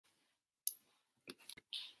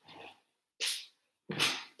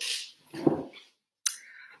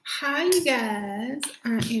you guys,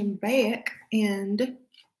 I am back and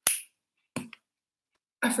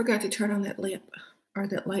I forgot to turn on that lamp or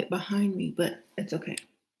that light behind me, but it's okay.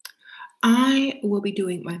 I will be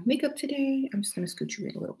doing my makeup today. I'm just going to scoot you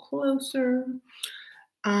in a little closer.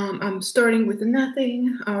 I'm starting with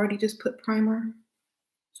nothing. I already just put primer,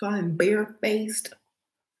 so I'm barefaced.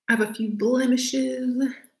 I have a few blemishes,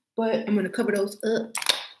 but I'm going to cover those up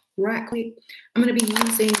right quick. I'm going to be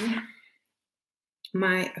using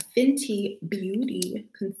my Fenty Beauty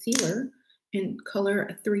concealer in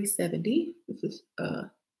color 370. This is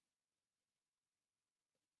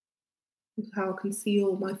how I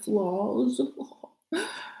conceal my flaws.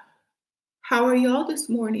 How are y'all this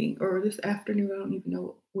morning or this afternoon? I don't even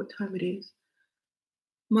know what time it is.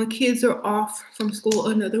 My kids are off from school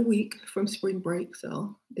another week from spring break,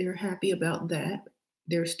 so they're happy about that.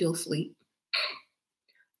 They're still asleep.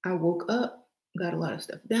 I woke up, got a lot of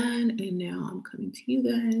stuff done, and now I'm coming to you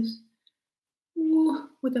guys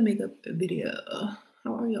with a makeup video.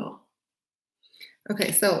 How are y'all?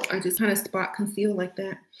 Okay, so I just kind of spot conceal like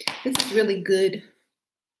that. This is really good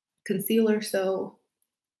concealer, so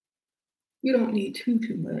you don't need too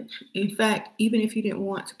much. In fact, even if you didn't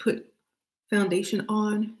want to put foundation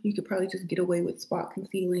on, you could probably just get away with spot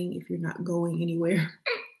concealing if you're not going anywhere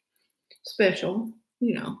special,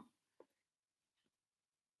 you know.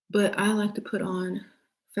 But I like to put on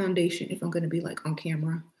foundation if I'm going to be like on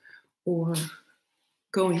camera or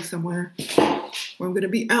going somewhere where I'm going to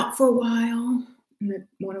be out for a while and I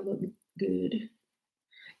want to look good.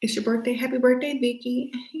 It's your birthday. Happy birthday,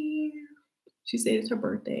 Vicky. She said it's her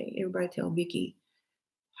birthday. Everybody tell Vicky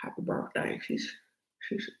happy birthday. She's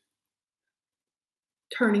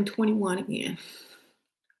turning 21 again.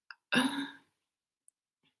 All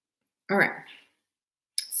right.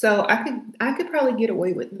 So I could probably get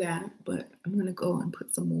away with that, but I'm gonna go and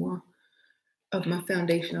put some more of my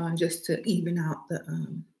foundation on just to even out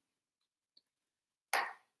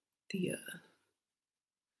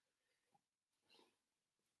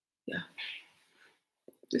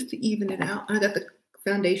just to even it out. I got the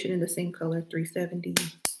foundation in the same color, 370.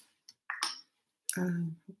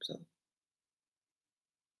 Hope so.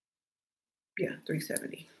 Yeah,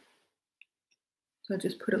 370. So I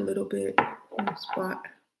just put a little bit in the spot.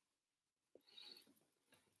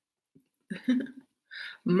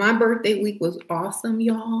 My birthday week was awesome,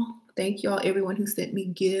 y'all. Thank y'all, everyone who sent me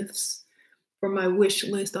gifts from my wish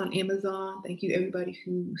list on Amazon. Thank you, everybody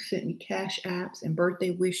who sent me cash apps and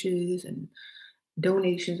birthday wishes and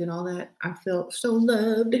donations and all that. I felt so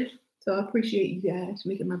loved. So I appreciate you guys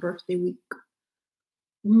making my birthday week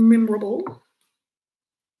memorable.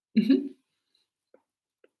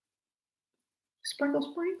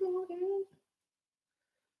 Sprinkle, sprinkle.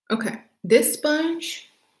 Okay, this sponge.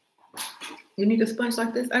 You need a sponge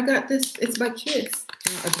like this. I got this. It's by Kiss.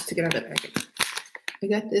 I just took it out of the package. I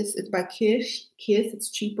got this. It's by Kiss.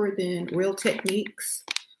 It's cheaper than Real Techniques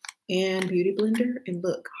and Beauty Blender. And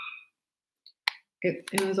look, it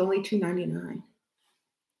was only $2.99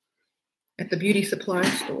 at the beauty supply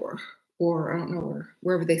store, or I don't know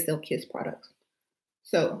wherever they sell Kiss products.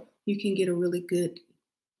 So you can get a really good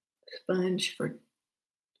sponge for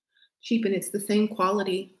cheap, and it's the same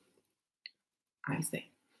quality, I say.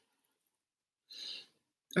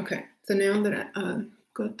 Okay, so now that I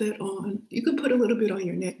got that on, you can put a little bit on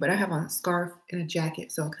your neck, but I have on a scarf and a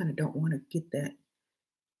jacket, so I kind of don't want to get that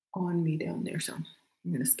on me down there, so I'm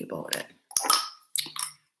going to skip all of that.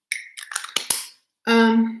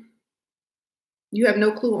 You have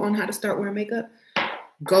no clue on how to start wearing makeup?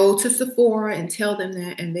 Go to Sephora and tell them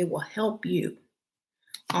that, and they will help you.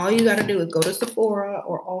 All you got to do is go to Sephora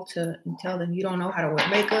or Ulta and tell them you don't know how to wear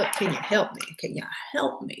makeup. Can you help me? Can you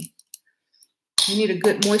help me? You need a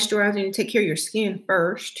good moisturizer. You need to take care of your skin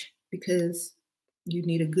first because you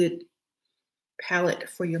need a good palette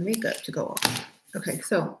for your makeup to go on. Okay,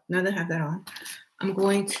 so now that I have that on, I'm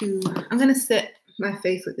going to set my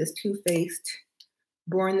face with this Too Faced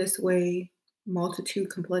Born This Way Multitude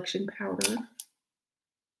Complexion Powder.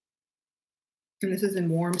 And this is in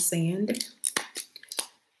Warm Sand.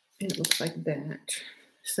 And it looks like that.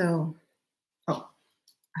 So, I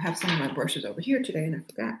have some of my brushes over here today and I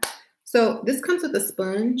forgot. So this comes with a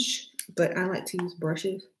sponge, but I like to use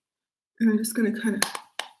brushes. And I'm just going to kind of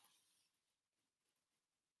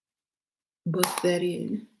buff that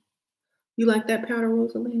in. You like that powder,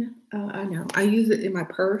 Rosalina? I know. I use it in my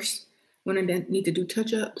purse when I need to do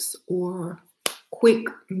touch-ups or quick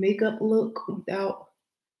makeup look without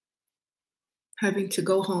having to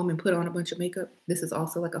go home and put on a bunch of makeup. This is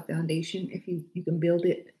also like a foundation. If you can build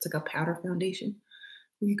it, it's like a powder foundation.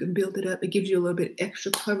 You can build it up. It gives you a little bit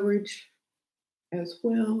extra coverage as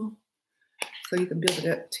well. so you can build it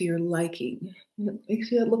up to your liking. It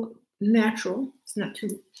makes it look natural. It's not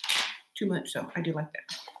too much, so I do like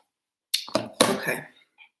that. Okay.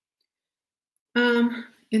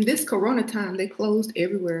 In this Corona time, they closed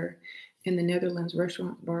everywhere in the Netherlands,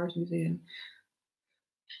 restaurant, bars, museum.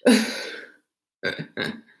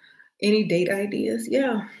 Any date ideas?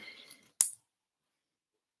 Yeah.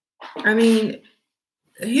 I mean,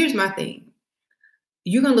 here's my thing.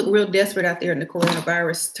 You're going to look real desperate out there in the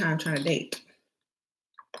coronavirus time trying to date.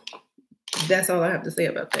 That's all I have to say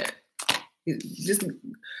about that. Just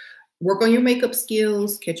work on your makeup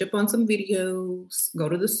skills, catch up on some videos, go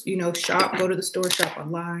to the, shop, go to the store, shop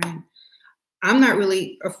online. I'm not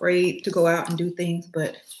really afraid to go out and do things,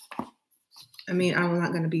 but I mean, I'm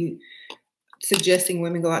not going to be suggesting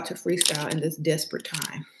women go out to freestyle in this desperate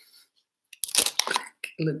time.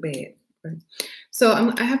 Look bad.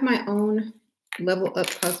 So I have my own Level Up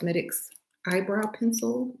Cosmetics eyebrow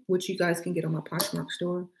pencil, which you guys can get on my Poshmark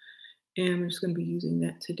store. And I'm just going to be using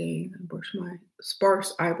that today. I brush my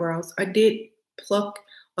sparse eyebrows. I did pluck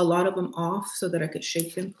a lot of them off so that I could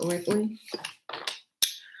shape them correctly.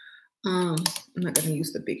 I'm not going to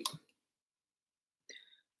use the big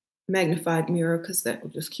magnified mirror because that will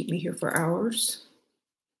just keep me here for hours.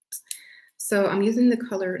 So I'm using the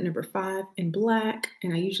color number 5 in black,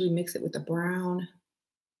 and I usually mix it with a brown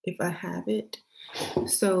if I have it.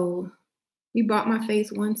 So you bought my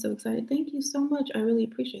phase 1. So excited. Thank you so much. I really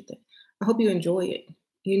appreciate that. I hope you enjoy it.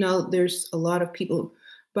 There's a lot of people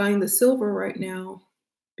buying the silver right now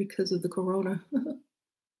because of the corona.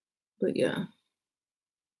 But yeah,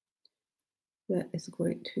 that is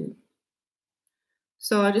great too.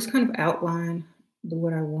 So I just kind of outline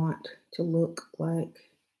what I want to look like.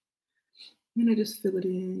 And I just fill it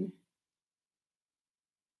in.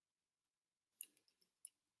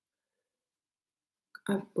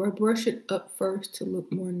 I brush it up first to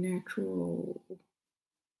look more natural.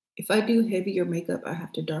 If I do heavier makeup, I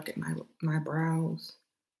have to darken my brows.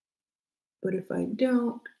 But if I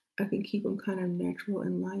don't, I can keep them kind of natural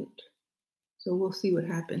and light. So we'll see what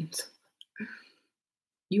happens.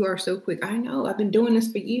 You are so quick. I know. I've been doing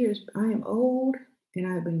this for years. I am old and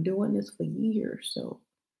I've been doing this for years. So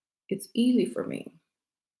it's easy for me.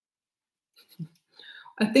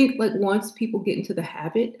 I think once people get into the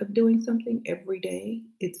habit of doing something every day,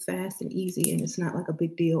 it's fast and easy and it's not like a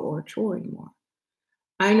big deal or a chore anymore.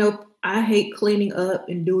 I know I hate cleaning up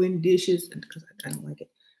and doing dishes because I don't like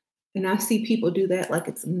it. And I see people do that like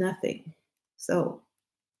it's nothing. So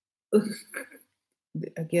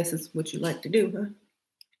I guess it's what you like to do, huh?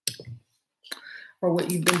 Or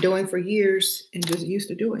what you've been doing for years and just used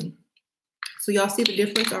to doing. So y'all see the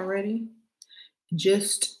difference already?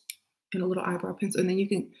 Just in a little eyebrow pencil. And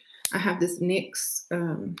then I have this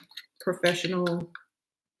NYX professional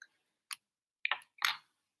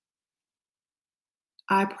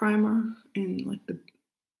eye primer in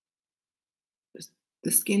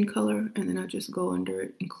the skin color. And then I just go under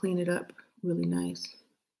it and clean it up really nice.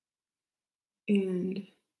 And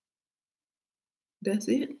that's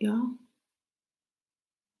it, y'all.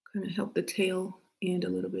 Kind of help the tail end a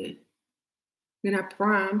little bit. Then I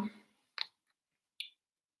prime.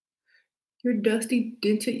 You're dusty,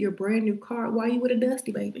 dented your brand new car. Why you with a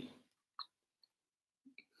dusty, baby?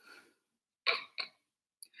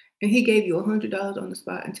 And he gave you $100 on the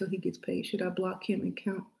spot until he gets paid. Should I block him and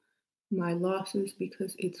count my losses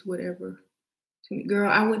because it's whatever to me?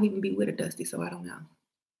 Girl, I wouldn't even be with a dusty, so I don't know.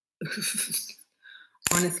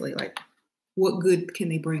 Honestly, what good can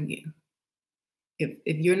they bring you?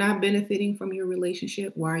 If you're not benefiting from your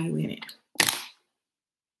relationship, why are you in it?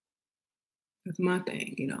 That's my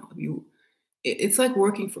thing, it's like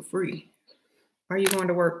working for free. Are you going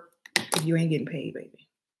to work if you ain't getting paid, baby?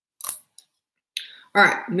 All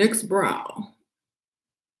right, next brow.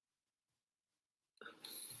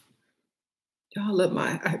 Y'all love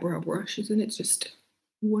my eyebrow brush, isn't it just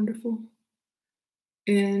wonderful?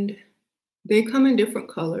 And they come in different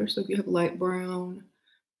colors. So if you have light brown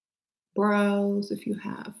brows, if you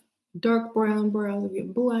have dark brown brows, if you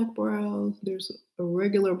have black brows, there's a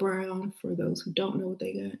regular brown for those who don't know what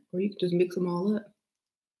they got, or you can just mix them all up.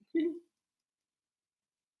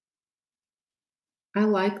 I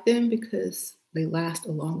like them because they last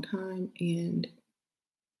a long time and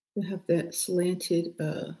they have that slanted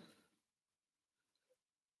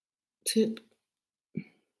tip.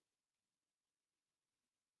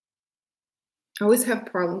 I always have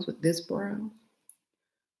problems with this brow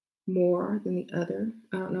more than the other.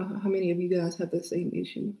 I don't know how many of you guys have the same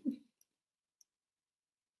issue.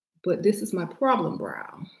 But this is my problem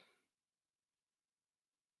brow.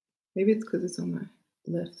 Maybe it's because it's on my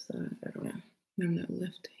left side. I don't know. I'm not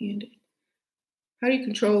left-handed. How do you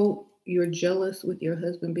control you're jealous with your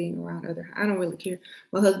husband being around other. I don't really care.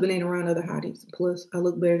 My husband ain't around other hotties. Plus, I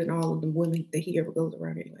look better than all of the women that he ever goes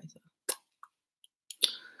around anyway.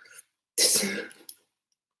 So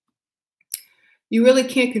you really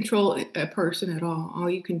can't control a person at all. All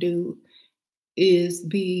you can do is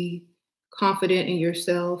be confident in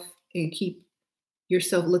yourself and keep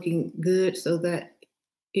yourself looking good so that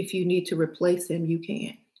if you need to replace him, you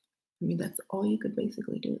can. I mean, that's all you could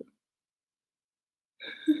basically do.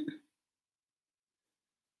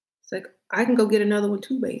 It's like, I can go get another one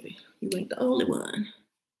too, baby. You ain't the only one.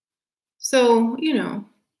 So,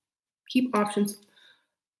 keep options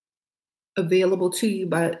available to you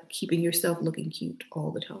by keeping yourself looking cute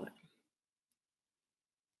all the time.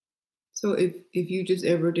 So if you just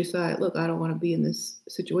ever decide, look, I don't want to be in this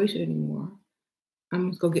situation anymore,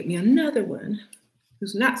 I'm just gonna get me another one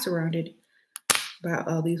who's not surrounded by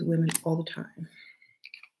all these women all the time.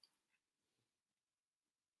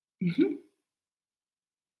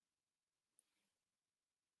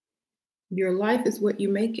 Your life is what you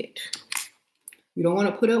make it. You don't want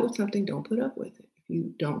to put up with something, don't put up with it. If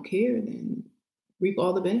you don't care, then reap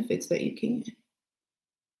all the benefits that you can.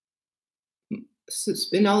 So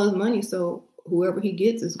spend all his money so whoever he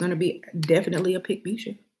gets is going to be definitely a pick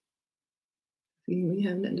Bisha. We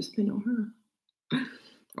have nothing to spend on her.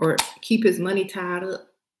 Or keep his money tied up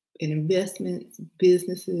in investments,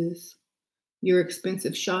 businesses, your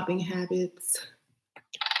expensive shopping habits,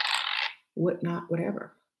 whatnot,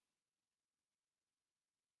 whatever.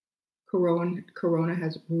 Corona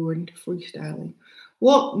has ruined freestyling.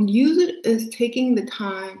 Well, use it as taking the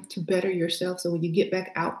time to better yourself so when you get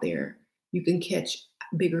back out there, you can catch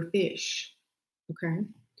bigger fish. Okay?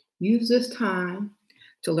 Use this time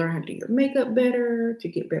to learn how to do your makeup better, to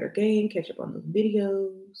get better game, catch up on those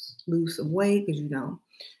videos, lose some weight, because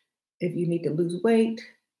if you need to lose weight,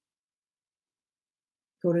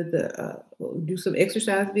 go to the do some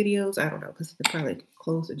exercise videos. I don't know, because they probably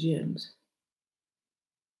close the gyms.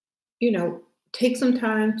 Take some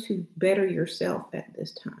time to better yourself at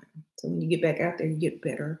this time. So when you get back out there, you get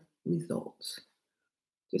better results.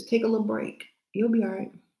 Just take a little break. You'll be all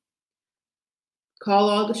right. Call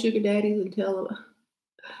all the sugar daddies and tell them,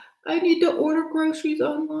 I need to order groceries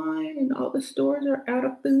online and all the stores are out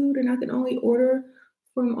of food and I can only order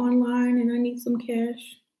from online and I need some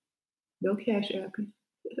cash. They'll cash app you.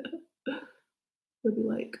 They'll be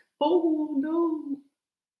like, oh no.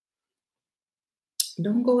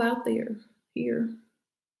 Don't go out there. Here's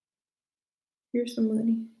some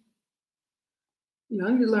money.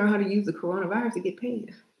 I need to learn how to use the coronavirus to get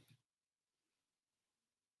paid.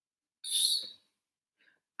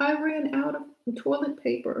 I ran out of toilet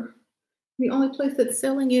paper. The only place that's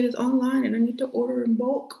selling it is online, and I need to order in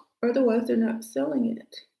bulk. Otherwise, they're not selling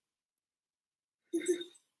it.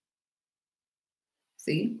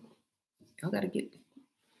 See? Y'all got to get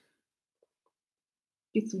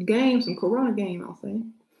some game, some Corona game, I'll say.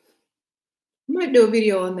 I might do a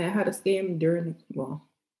video on that, how to scam during,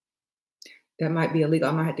 that might be illegal.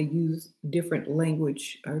 I might have to use different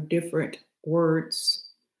language or different words.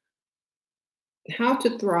 How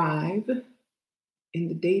to thrive in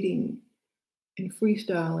the dating and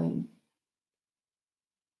freestyling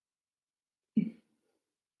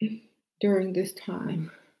during this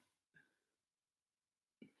time.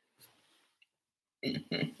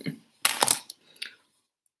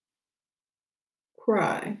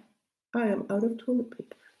 Cry. I am out of toilet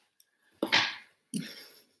paper.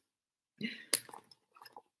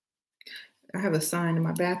 I have a sign in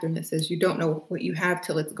my bathroom that says you don't know what you have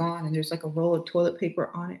till it's gone, and there's like a roll of toilet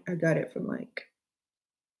paper on it. I got it from like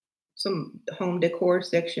some home decor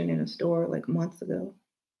section in a store like months ago.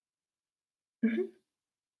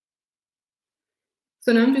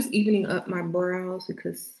 So now I'm just evening up my brows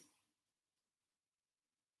because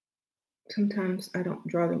sometimes I don't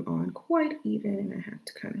draw them on quite even, and I have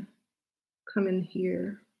to kind of come in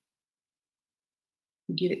here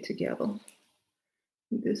and get it together.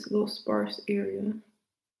 This little sparse area.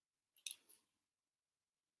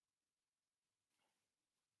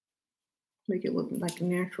 Make it look like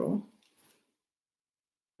natural.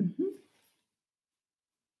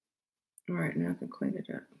 All right, now I can clean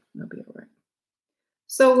it up. I'll be all right.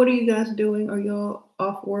 So what are you guys doing? Are y'all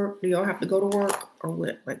off work? Do y'all have to go to work or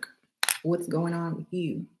what? Like, what's going on with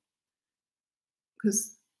you?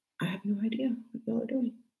 Because I have no idea what y'all are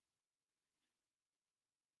doing.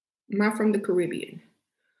 Am I from the Caribbean?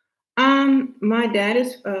 My dad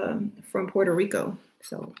is from Puerto Rico,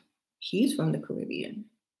 so he's from the Caribbean.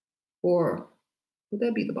 Or would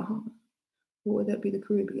that be the Bahamas? Or would that be the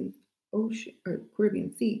Caribbean Ocean or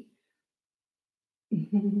Caribbean Sea?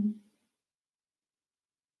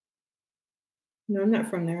 No, I'm not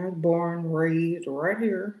from there. I was born, raised right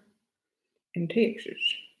here in Texas.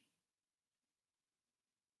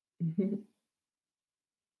 Hmm.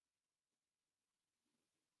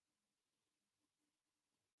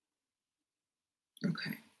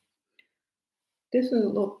 Okay. This is a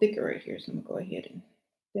little thicker right here, so I'm gonna go ahead and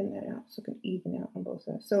thin that out so it can even out on both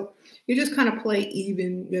sides. So you just kind of play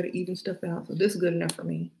even, you gotta even stuff out. So this is good enough for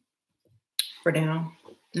me for now.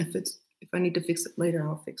 If I need to fix it later,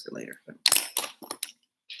 I'll fix it later. But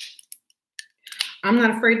I'm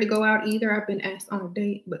not afraid to go out either. I've been asked on a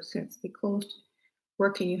date, but since they closed,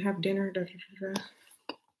 where can you have dinner? Da, da, da,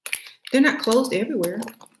 da. They're not closed everywhere.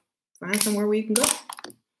 Find somewhere where you can go.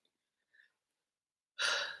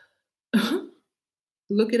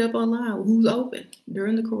 Look it up online. Who's open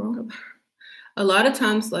during the coronavirus? A lot of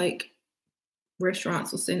times, like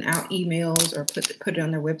restaurants will send out emails or put it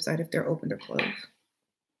on their website if they're open or closed.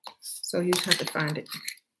 So you just have to find it.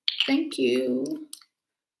 Thank you.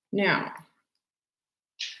 Now,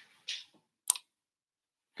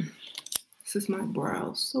 this is my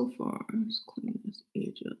brows so far. Let's clean this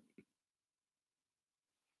edge up.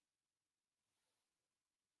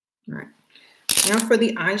 All right. Now for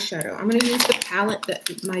the eyeshadow. I'm going to use the palette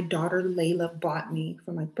that my daughter Layla bought me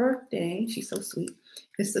for my birthday. She's so sweet.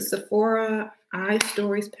 It's the Sephora Eye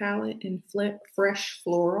Stories palette in Fresh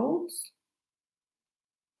Florals.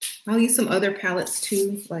 I'll use some other palettes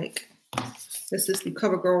too. Like this is the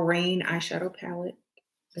CoverGirl Rain eyeshadow palette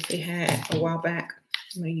that they had a while back.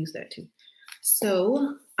 I'm going to use that too.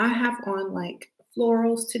 So I have on like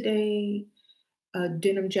florals today, a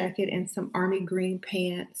denim jacket and some army green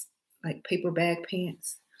pants, like paper bag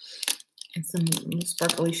pants, and some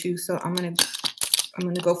sparkly shoes. So I'm gonna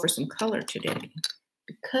go for some color today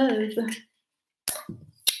because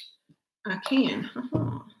I can.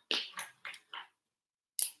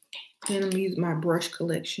 And I'm using my brush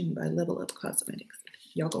collection by Level Up Cosmetics.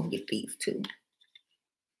 Y'all gonna get these too.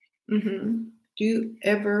 Do you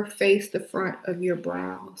ever face the front of your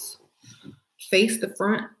brows? Face the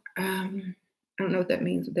front? I don't know what that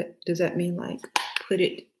means. Does that mean like put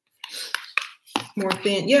it more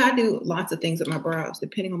thin? Yeah, I do lots of things with my brows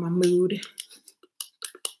depending on my mood.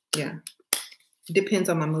 Yeah, it depends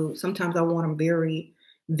on my mood. Sometimes I want them very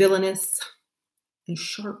villainous and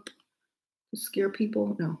sharp to scare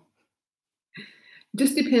people. No,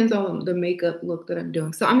 just depends on the makeup look that I'm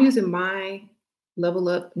doing. So I'm using my Level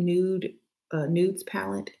Up nudes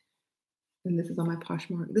palette. And this is on my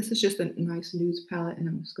Poshmark. This is just a nice nudes palette, and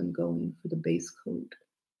I'm just going to go in for the base coat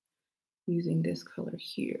using this color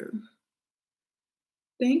here.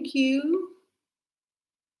 Thank you.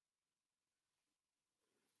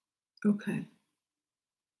 Okay.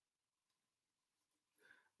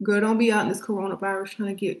 Girl, don't be out in this coronavirus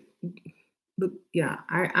trying to get, but yeah,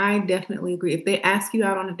 I definitely agree. If they ask you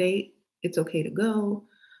out on a date, it's okay to go,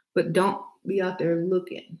 but don't be out there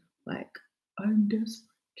looking like I'm desperate.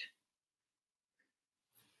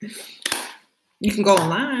 You can go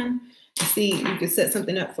online and see, you can set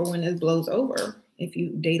something up for when this blows over if you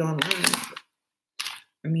date online.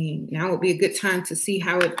 I mean, now would be a good time to see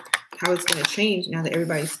how it's going to change now that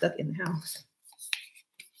everybody's stuck in the house.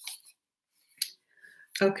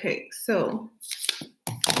 Okay, so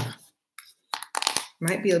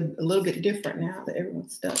might be a little bit different now that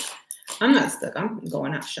everyone's stuck. I'm not stuck. I'm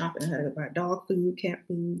going out shopping. I had to buy dog food, cat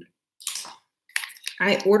food.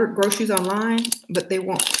 I ordered groceries online, but they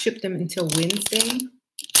won't ship them until Wednesday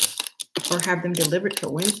or have them delivered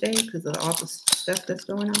till Wednesday because of all the stuff that's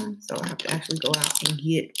going on. So I have to actually go out and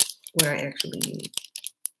get what I actually need.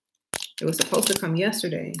 It was supposed to come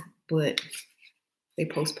yesterday, but they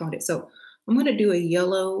postponed it. So I'm going to do a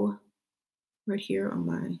yellow right here on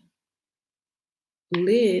my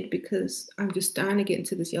lid because I'm just dying to get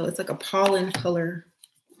into this yellow. It's like a pollen color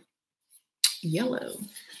yellow.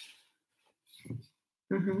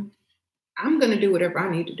 I'm going to do whatever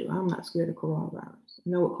I need to do. I'm not scared of coronavirus. I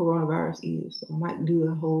know what coronavirus is. So I might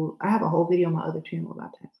do I have a whole video on my other channel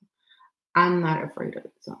about that. I'm not afraid of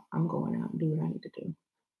it. So I'm going out and do what I need to do.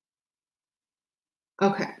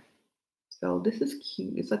 Okay. So this is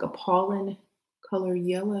cute. It's like a pollen color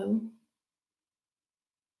yellow.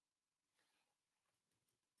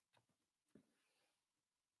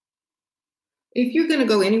 If you're going to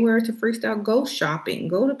go anywhere to freestyle, go shopping.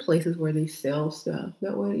 Go to places where they sell stuff.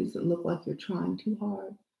 That way it doesn't look like you're trying too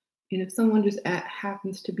hard. And if someone just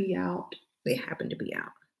happens to be out, they happen to be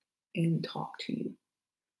out and talk to you.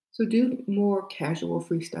 So do more casual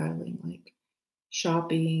freestyling, like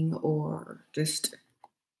shopping or just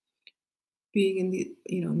being in the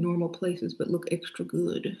normal places, but look extra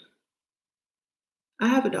good. I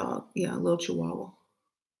have a dog. Yeah, a little Chihuahua.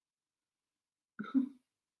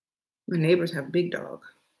 My neighbors have a big dog.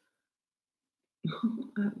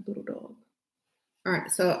 I have a little dog. All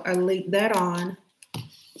right, so I laid that on.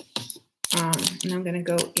 And I'm going to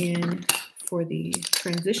go in for the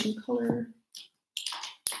transition color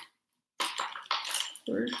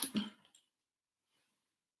first.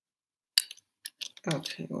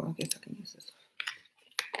 Okay, well, I guess I can use this.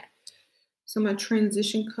 So my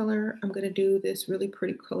transition color, I'm going to do this really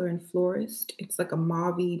pretty color in Florist. It's like a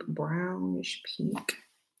mauve brownish pink.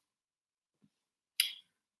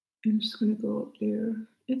 I'm just going to go up there.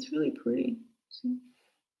 It's really pretty. See?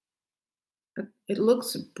 It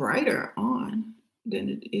looks brighter on than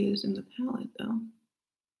it is in the palette, though.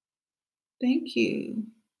 Thank you.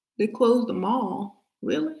 They closed the mall.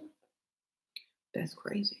 Really? That's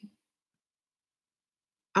crazy.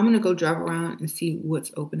 I'm going to go drive around and see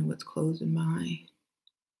what's open and what's closed in my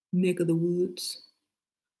neck of the woods.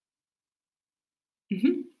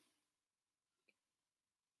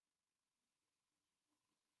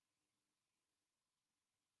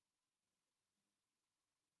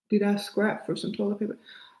 Did I scrap for some toilet paper?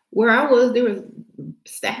 Where I was, there was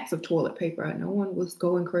stacks of toilet paper. No one was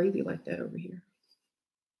going crazy like that over here.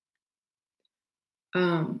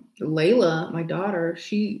 Layla, my daughter,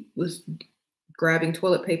 she was grabbing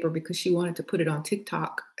toilet paper because she wanted to put it on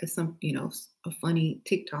TikTok as some, a funny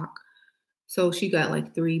TikTok. So she got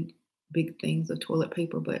like 3 big things of toilet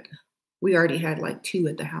paper, but we already had like 2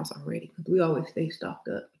 at the house already because we always stay stocked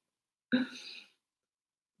up.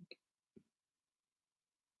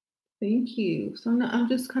 Thank you. So I'm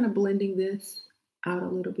just kind of blending this out a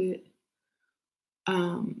little bit.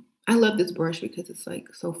 I love this brush because it's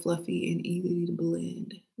like so fluffy and easy to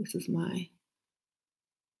blend. This is my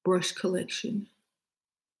brush collection.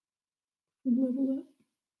 Level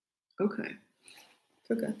up. Okay,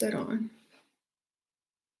 so got that on.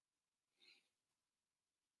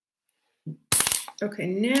 Okay,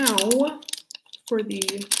 now for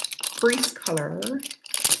the crease color.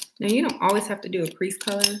 Now you don't always have to do a crease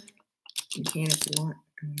color. You can if you want.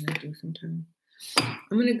 I do sometimes.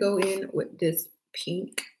 I'm gonna go in with this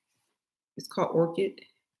pink. It's called Orchid.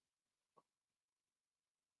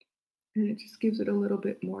 And it just gives it a little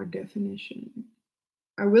bit more definition.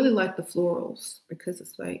 I really like the florals because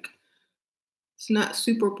it's not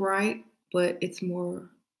super bright, but it's more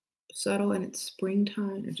subtle and it's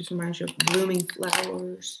springtime. It just reminds you of blooming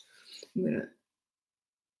flowers. I'm gonna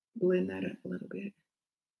blend that up a little bit.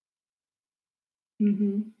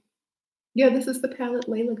 Yeah, this is the palette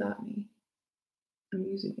Layla got me. I'm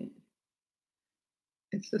using it.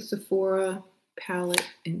 It's the Sephora palette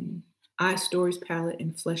and iStories palette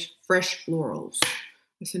and Fresh Florals.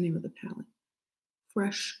 That's the name of the palette.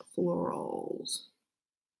 Fresh Florals.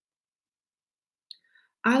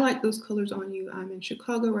 I like those colors on you. I'm in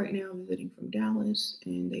Chicago right now, visiting from Dallas,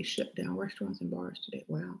 and they shut down restaurants and bars today.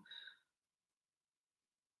 Wow.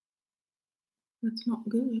 That's not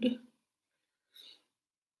good.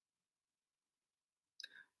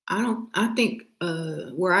 I think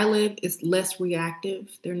where I live is less reactive.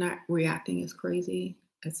 They're not reacting as crazy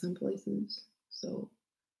as some places. So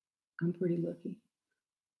I'm pretty lucky.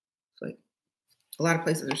 It's like a lot of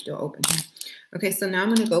places are still open. Okay, so now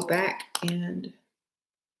I'm going to go back and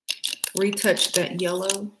retouch that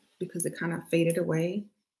yellow because it kind of faded away.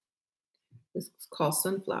 This is called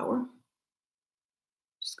Sunflower.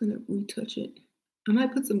 Just going to retouch it. I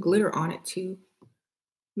might put some glitter on it too.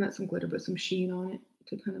 Not some glitter, but some sheen on it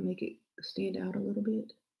to kind of make it stand out a little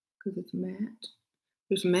bit because it's matte.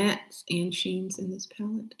 There's mattes and sheens in this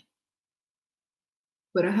palette.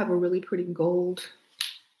 But I have a really pretty gold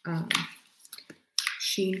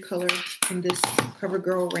sheen color in this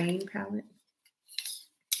CoverGirl Rain palette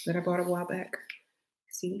that I bought a while back.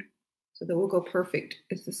 See? So that will go perfect.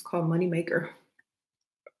 It's just called Moneymaker.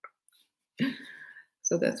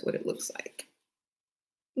 So that's what it looks like.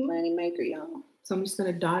 Moneymaker, y'all. So I'm just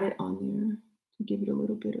going to dot it on there to give it a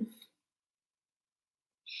little bit of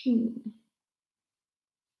sheen.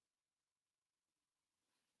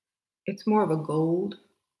 It's more of a gold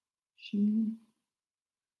sheen.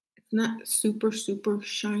 It's not super, super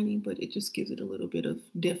shiny, but it just gives it a little bit of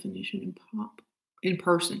definition and pop in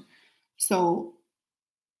person. So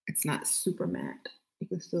it's not super matte. You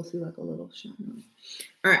can still see like a little shine on it.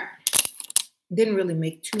 All right. Didn't really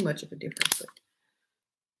make too much of a difference,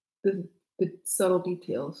 but the subtle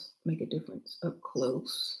details make a difference up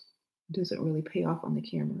close. It doesn't really pay off on the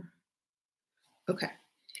camera. Okay.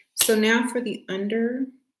 So now for the under,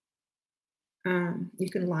 you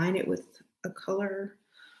can line it with a color.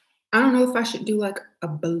 I don't know if I should do like a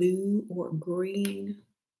blue or a green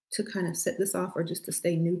to kind of set this off or just to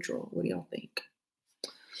stay neutral. What do y'all think?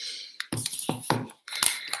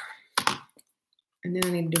 And And then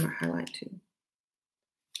I need to do my highlight too.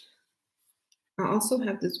 I also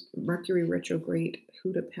have this Mercury retrograde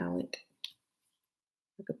Huda palette.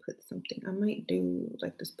 I could put something. I might do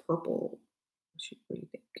like this purple. What do you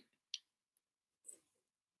think?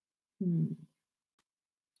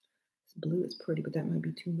 This blue is pretty, but that might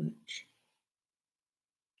be too much.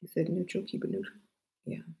 You said neutral, keep it neutral.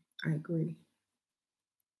 Yeah, I agree.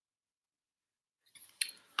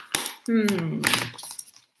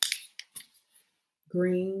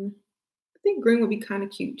 Green. I think green would be kind of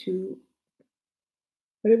cute too.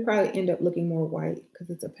 But it'd probably end up looking more white because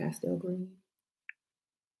it's a pastel green.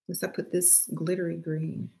 Unless I put this glittery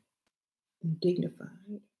green and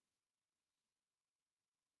dignified.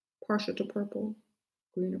 Partial to purple.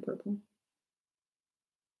 Green or purple.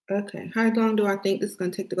 Okay. How long do I think this is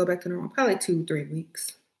going to take to go back to normal? Probably 2-3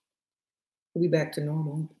 weeks. We'll be back to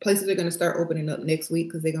normal. Places are going to start opening up next week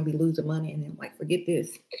because they're going to be losing money. And then, like, forget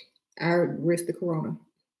this. I risk the corona.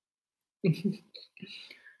 They're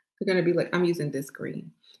going to be like, I'm using this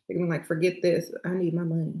green. They're going to be like, forget this. I need my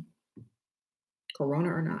money. Corona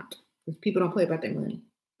or not. Because people don't play about their money.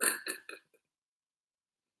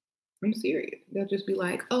 I'm serious. They'll just be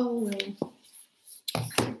like, oh, well,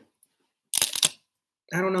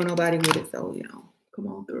 I don't know nobody with it. So, come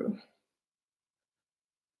on through.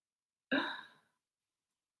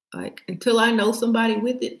 Like, until I know somebody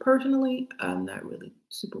with it personally, I'm not really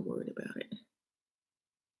super worried about it.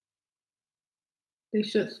 They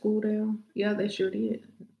shut school down. Yeah, they sure did.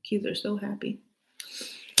 Kids are so happy.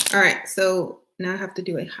 All right, so now I have to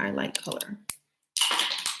do a highlight color.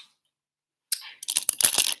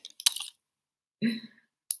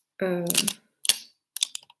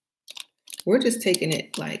 We're just taking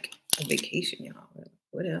it like a vacation, y'all.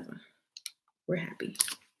 Whatever. We're happy.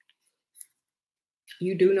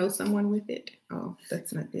 You do know someone with it? Oh,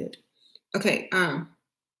 that's not good. Okay, I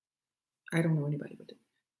don't know anybody with it.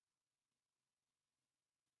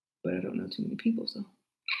 But I don't know too many people, so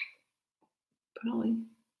probably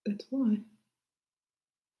that's why.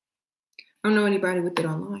 I don't know anybody with it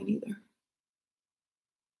online either.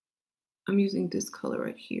 I'm using this color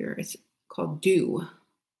right here. It's called Dew,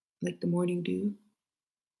 like the morning dew.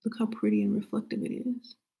 Look how pretty and reflective it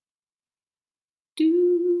is.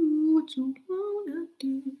 Do what you wanna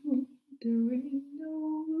do. There ain't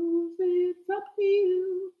no rules, it's up to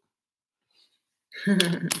you.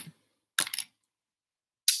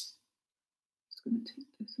 Just gonna take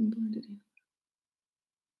this and blend it in.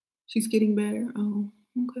 She's getting better. Oh,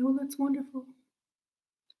 okay. Well, that's wonderful.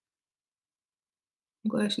 I'm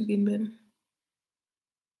glad she's getting better.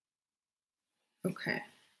 Okay.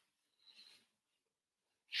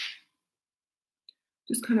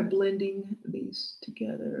 Just kind of blending these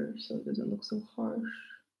together so it doesn't look so harsh.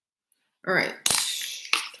 All right.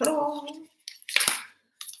 Ta-da!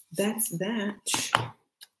 That's that.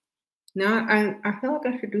 Now I feel like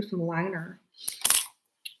I should do some liner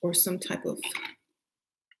or some type of,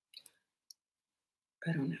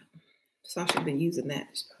 I don't know. Sasha's been using that.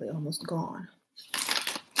 It's probably almost gone.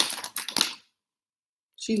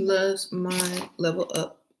 She loves my Level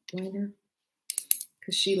Up liner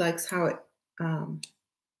because she likes how it,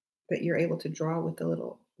 that you're able to draw with a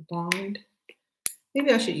little bond.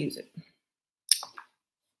 Maybe I should use it.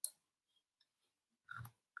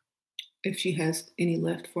 If she has any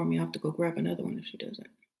left for me, I have to go grab another one if she doesn't.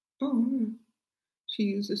 Oh, she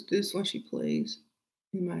uses this when she plays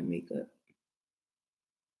in my makeup.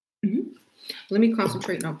 Let me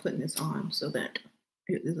concentrate on putting this on so that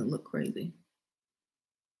it doesn't look crazy.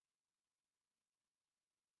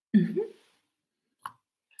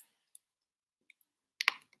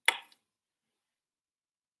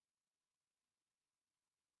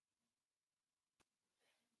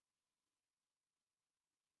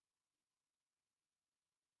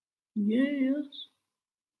 Yes.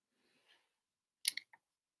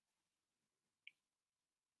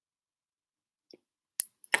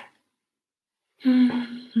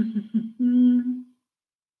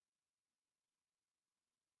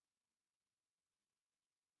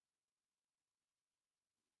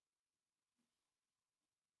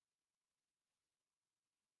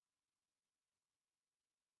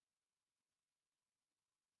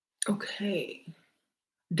 Okay,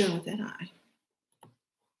 done with that eye.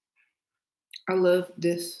 I love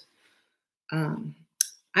this. I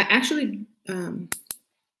actually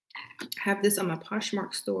have this on my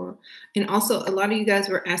Poshmark store. And also a lot of you guys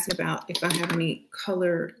were asking about if I have any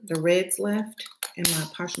color, the reds left in my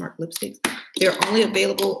Poshmark lipsticks. They're only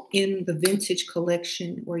available in the vintage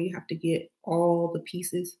collection where you have to get all the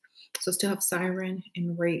pieces. So still have Siren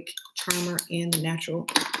and Rake, Charmer, and the natural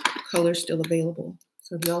color still available.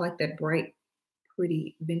 So if y'all like that bright,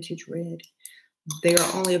 pretty vintage red, They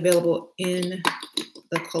are only available in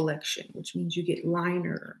the collection, which means you get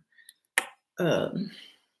liner,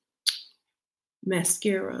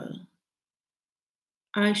 mascara,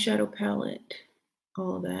 eyeshadow palette,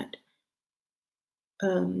 all of that.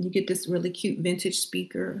 You get this really cute vintage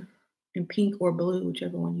speaker in pink or blue,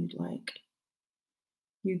 whichever one you'd like.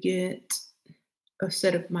 You get a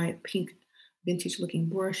set of my pink vintage looking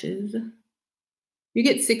brushes. You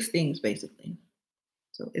get 6 things basically,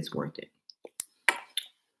 so it's worth it.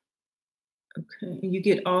 Okay, and you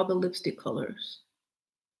get all the lipstick colors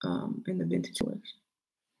in the vintage collection.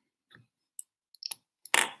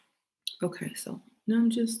 Okay, so now I'm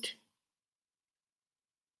just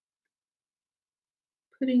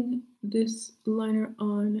putting this liner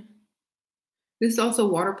on. This is also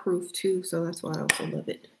waterproof too, so that's why I also love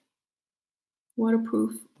it.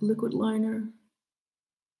 Waterproof liquid liner.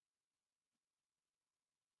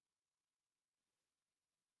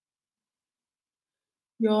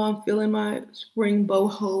 Y'all, I'm feeling my spring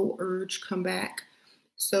boho urge come back.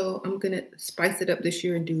 So I'm gonna spice it up this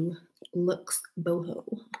year and do luxe boho.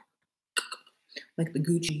 Like the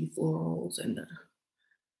Gucci florals and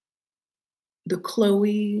the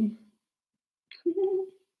Chloe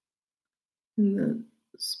and the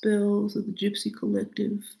spells of the Gypsy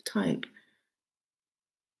Collective type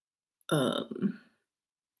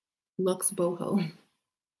luxe boho.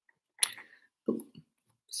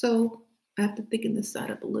 So I have to thicken this side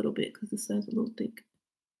up a little bit because this side's a little thick.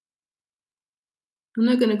 I'm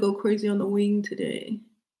not gonna go crazy on the wing today.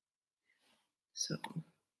 So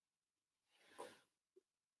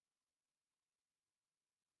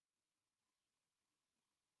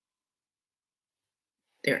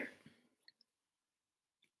there.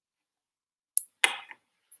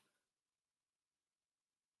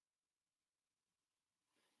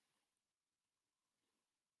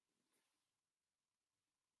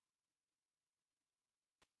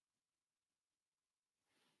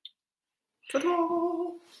 Ta-da!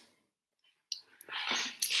 All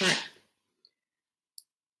right.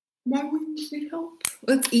 My wings need help.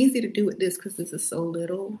 Well, it's easy to do with this because this is so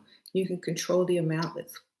little. You can control the amount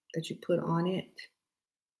that you put on it.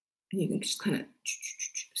 And you can just kind of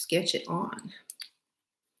sketch it on.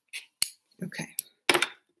 Okay.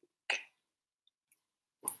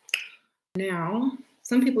 Now,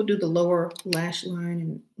 some people do the lower lash line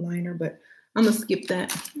and liner, but I'm gonna skip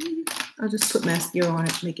that. I'll just put mascara on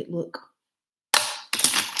it, make it look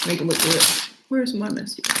good. Where's my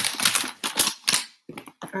mascara?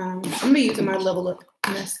 I'm gonna be using my Level Up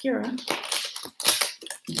mascara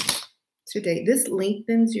today. This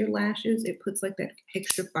lengthens your lashes. It puts like that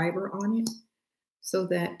extra fiber on it so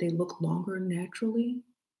that they look longer naturally.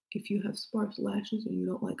 If you have sparse lashes and you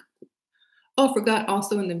don't like, oh, I forgot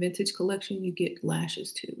also in the vintage collection, you get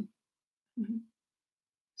lashes too.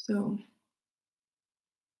 So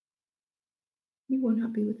we will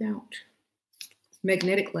not be without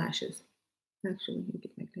magnetic lashes. Actually, you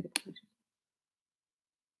get magnetic lashes.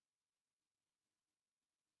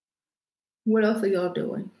 What else are y'all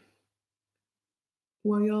doing?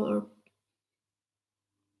 Well,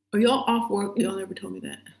 are y'all off work? Y'all never told me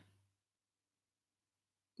that.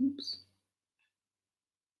 Oops.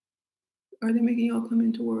 Are they making y'all come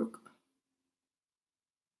into work?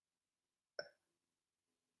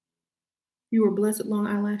 You were blessed with long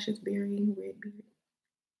eyelashes, burying red beard.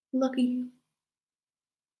 Lucky you.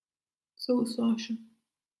 So is Sasha,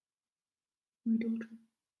 my daughter.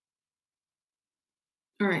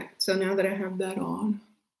 All right, so now that I have that on,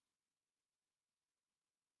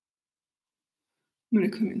 I'm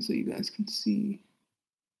gonna come in so you guys can see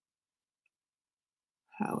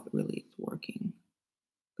how it really is working.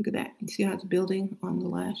 Look at that. You see how it's building on the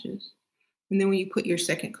lashes? And then when you put your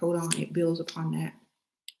second coat on, it builds upon that.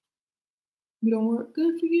 You don't work?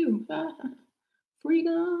 Good for you.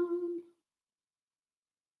 Freedom.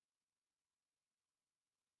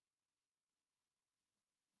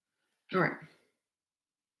 All right.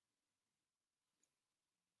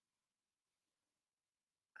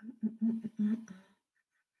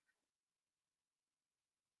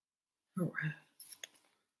 All right.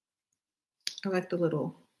 I like the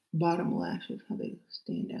little bottom lashes, how they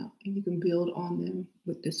stand out. And you can build on them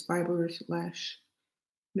with this fibrous lash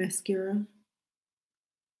mascara.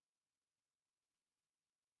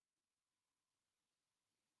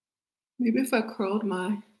 Maybe if I curled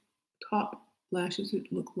my top lashes,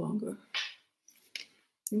 it'd look longer.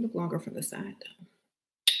 They look longer from the side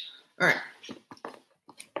though. All right.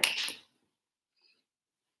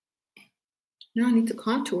 Now I need to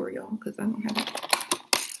contour, y'all, because I don't have it.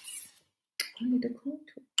 I need to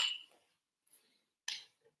contour.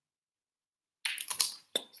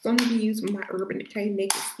 So I'm going to be using my Urban Decay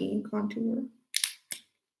Naked Skin Contour.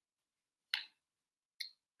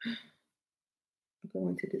 I go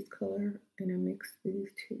into this color and I mix these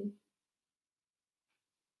two.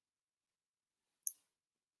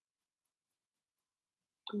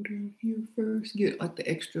 Go down here first, get like the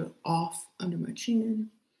extra off under my chin,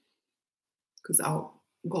 because I'll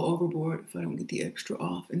go overboard if I don't get the extra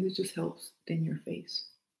off, and this just helps thin your face.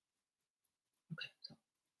 Okay, so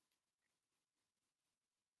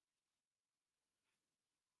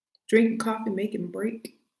drinking coffee, making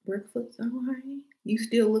breakfast. Oh, hi. You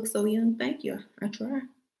still look so young. Thank you. I try.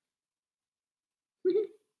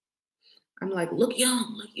 I'm like, look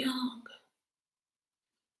young, look young.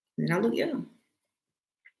 And I look young.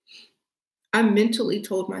 I mentally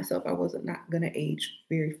told myself I wasn't not gonna age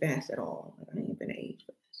very fast at all. Like, I ain't gonna age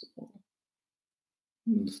fast at all.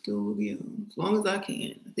 I'm still young, as long as I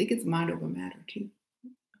can. I think it's mind over matter too.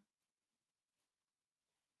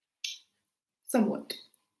 Somewhat.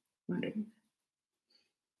 Mind over matter.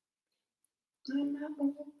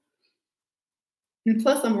 And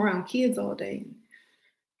plus I'm around kids all day.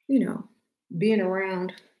 You know, being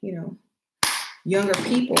around, younger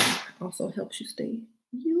people also helps you stay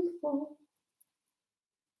youthful.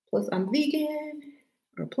 Plus, I'm vegan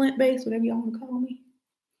or plant-based, whatever y'all want to call me.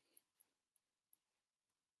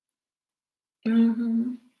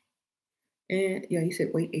 And yeah, you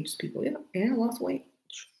said weight ages people. Yeah, and I lost weight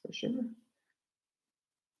for sure.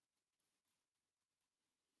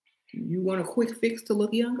 You want a quick fix to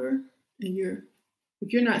look younger, and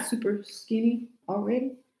if you're not super skinny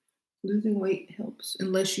already, losing weight helps.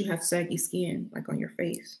 Unless you have saggy skin, like on your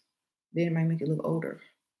face, then it might make it look older.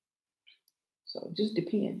 So it just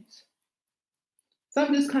depends. So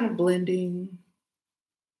I'm just kind of blending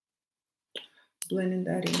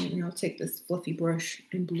that in, and I'll take this fluffy brush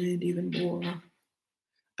and blend even more.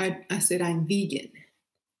 I said I'm vegan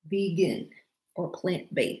or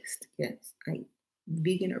plant-based. Yes, I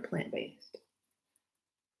vegan or plant-based.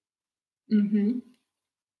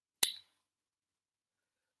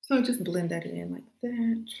 So I'll just blend that in like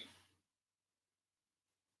that.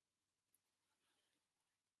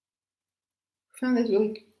 Found this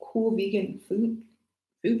really cool vegan food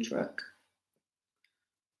truck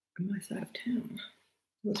on my side of town.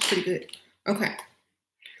 It looks pretty good. Okay.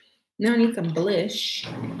 Now I need some blush.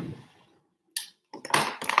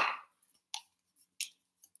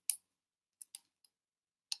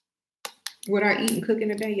 What I eat and cooking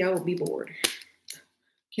today, y'all will be bored.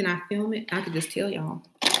 Can I film it? I could just tell y'all.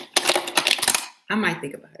 I might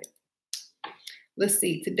think about it. Let's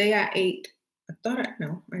see. Today I ate. I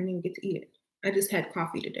didn't even get to eat it. I just had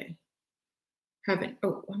coffee today. Why am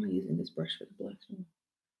I using this brush for the blush?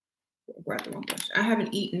 Grab the wrong brush. I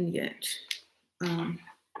haven't eaten yet. So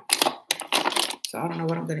I don't know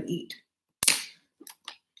what I'm gonna eat.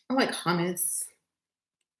 I like hummus,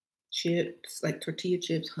 chips, like tortilla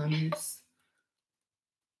chips, hummus.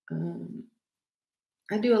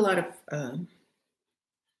 I do a lot of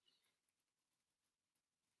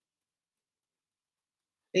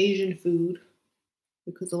Asian food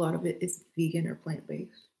because a lot of it is vegan or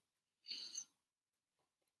plant-based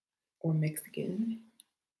or Mexican.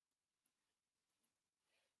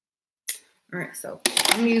 All right, so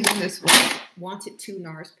I'm using this Wanted to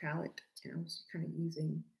NARS palette, and I'm just kind of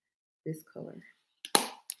using this color.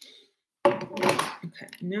 Okay,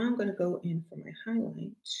 now I'm going to go in for my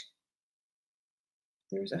highlight.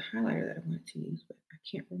 There's a highlighter that I wanted to use, but I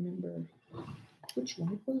can't remember which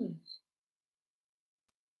one it was.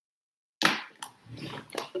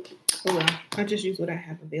 Oh well, I just use what I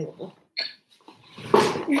have available.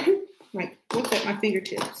 Like, what's at my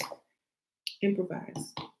fingertips?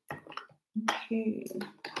 Improvise. Okay.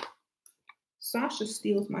 Sasha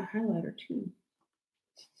steals my highlighter too.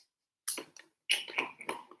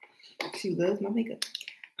 She loves my makeup.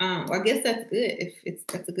 Well, I guess that's good.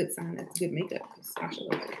 That's a good sign. That's good makeup because Sasha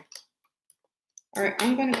loves it. All right,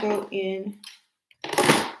 I'm gonna go in.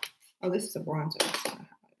 Oh, this is a bronzer. That's not a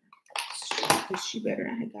highlighter. She better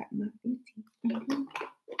not have gotten my Fenty.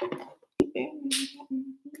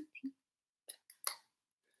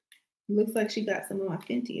 Looks like she got some of my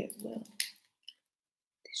Fenty as well.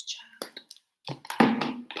 This child.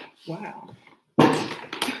 Wow.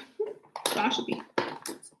 Sasha be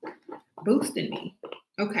boosting me.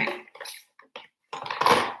 Okay.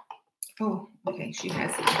 Oh, okay. She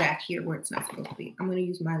has it back here where it's not supposed to be. I'm going to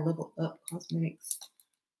use my Level Up Cosmetics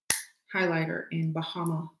highlighter in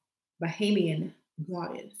Bahamian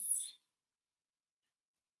Goddess.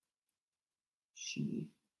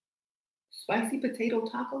 Spicy potato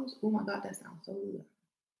tacos. Oh my God, that sounds so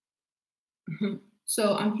good.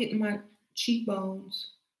 So I'm hitting my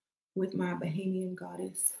cheekbones with my Bahamian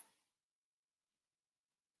Goddess.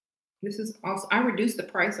 This is also, I reduced the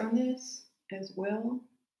price on this as well.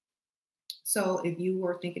 So if you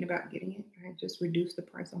were thinking about getting it, I just reduced the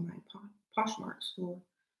price on my Poshmark store.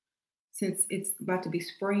 Since it's about to be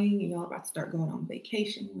spring and y'all about to start going on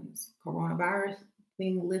vacation when this coronavirus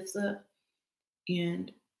thing lifts up,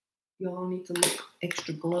 and y'all need to look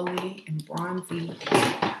extra glowy and bronzy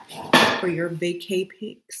for your vacay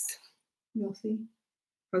pics. You'll see.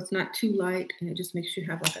 So it's not too light and it just makes you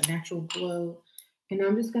have like a natural glow. And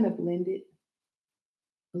I'm just going to blend it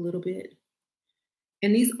a little bit.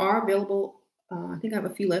 And these are available. I think I have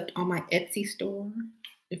a few left on my Etsy store.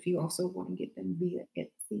 If you also want to get them via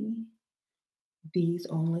Etsy. These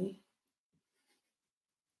only.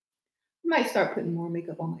 I might start putting more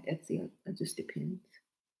makeup on my Etsy. It just depends.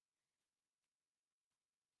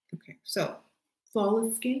 Okay, so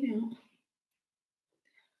flawless skin now.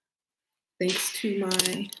 Thanks to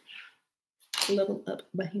my Level Up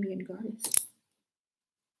Bohemian Goddess.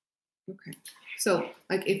 Okay, so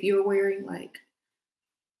like if you're wearing like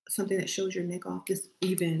something that shows your neck off, this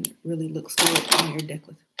even really looks good on your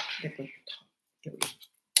decollete. There we go.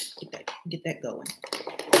 Get that going.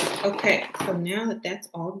 Okay, so now that that's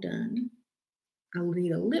all done, I'll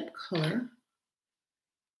need a lip color.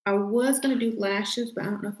 I was going to do lashes, but I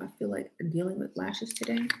don't know if I feel like dealing with lashes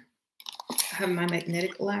today. I have my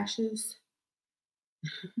magnetic lashes.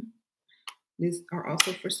 These are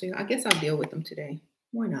also for sale. I guess I'll deal with them today.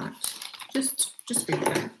 Why not? Just for you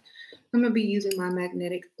guys. I'm going to be using my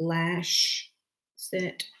magnetic lash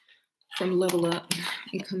set from Level Up.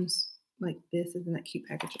 It comes like this. Isn't that cute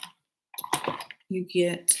packaging? You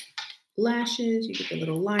get lashes, you get the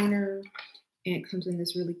little liner, and it comes in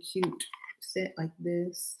this really cute set like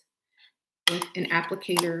this with an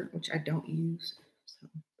applicator, which I don't use. So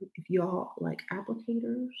if y'all like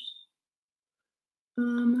applicators,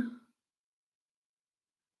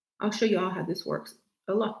 I'll show y'all how this works.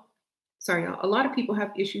 A lot of people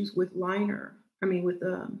have issues with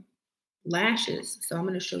lashes. So I'm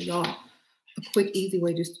going to show y'all a quick, easy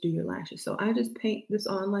way just to do your lashes. So I just paint this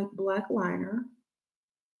on like black liner.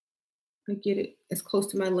 I get it as close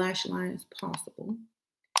to my lash line as possible.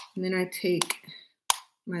 And then I take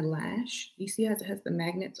my lash. You see how it has the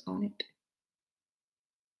magnets on it?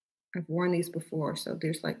 I've worn these before, so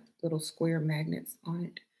there's like little square magnets on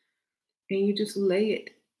it. And you just lay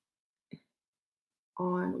it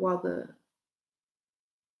on while the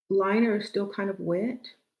liner is still kind of wet.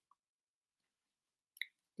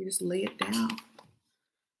 You just lay it down.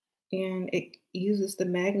 And it uses the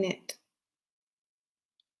magnet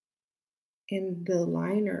in the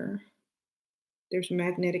liner. There's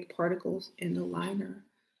magnetic particles in the liner.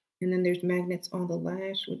 And then there's magnets on the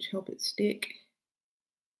lash, which help it stick.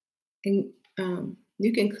 And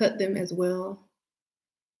you can cut them as well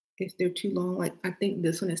if they're too long. Like I think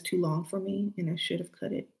this one is too long for me and I should have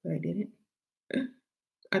cut it, but I didn't.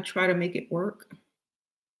 I try to make it work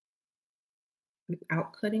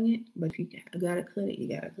without cutting it, but if you gotta cut it, you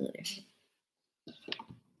gotta cut it.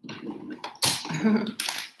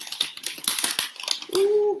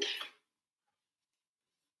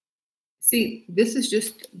 See, this is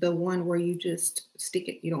just the one where you just stick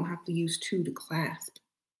it. You don't have to use two to clasp.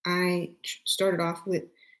 I started off with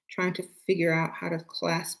trying to figure out how to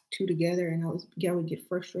clasp two together, and I would get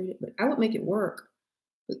frustrated, but I would make it work.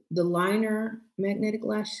 But the liner magnetic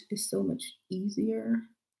lash is so much easier,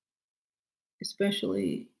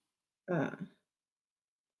 especially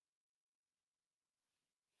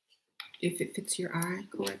if it fits your eye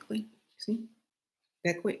correctly. See,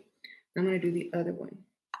 that quick. I'm gonna do the other one.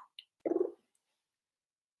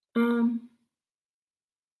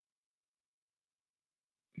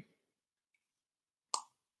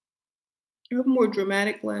 I have more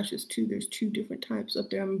dramatic lashes too. There's two different types up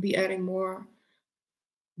there. I'm gonna be adding more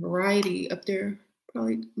variety up there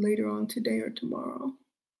probably later on today or tomorrow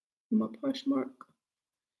in my Poshmark.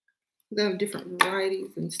 They have different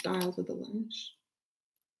varieties and styles of the lash.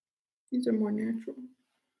 These are more natural.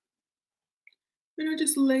 And I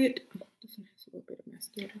just lay it, this one has a little bit of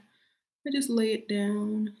mascara. I just lay it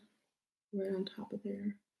down right on top of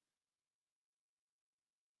there.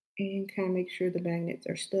 And kind of make sure the magnets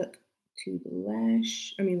are stuck to the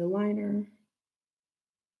the liner.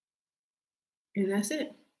 And that's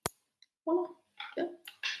it. Voila. Yeah.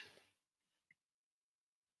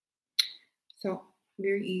 So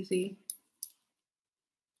very easy.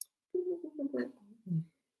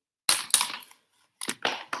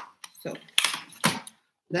 So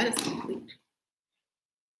that is complete.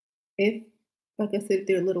 If, like I said, if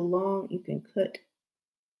they're a little long, you can cut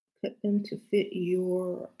them to fit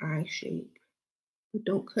your eye shape. But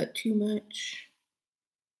don't cut too much.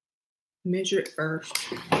 Measure it first.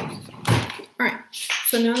 All right.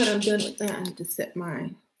 So now that I'm done with that, I need to set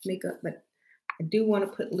my makeup. But I do want to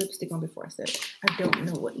put lipstick on before I set it. I don't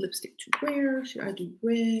know what lipstick to wear. Should I do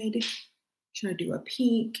red? Should I do a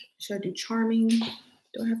pink? Should I do charming?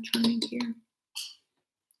 Do I have charming here?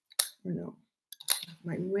 Or no?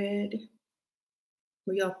 My red.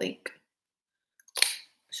 What y'all think?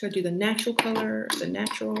 Should I do the natural color? The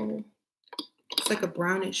natural. It's like a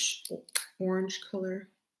brownish orange color.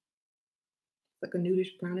 Like a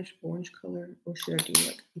nudish brownish orange color. Or should I do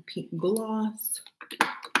like a pink gloss?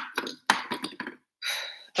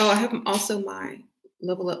 Oh, I have also my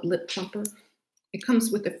Level Up Lip Plumper. It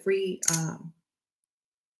comes with a free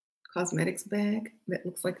cosmetics bag that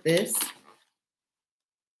looks like this.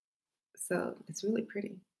 So it's really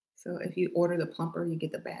pretty. So if you order the plumper, you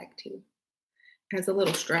get the bag too. It has a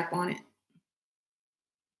little strap on it.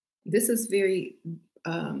 This is very,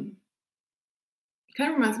 kind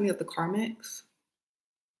of reminds me of the Carmex.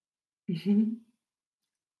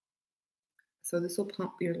 So this will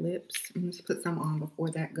plump your lips. I'm just put some on before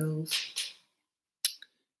that goes.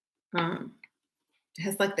 It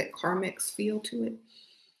has like that Carmex feel to it.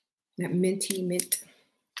 That minty mint.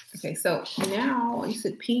 Okay, so now you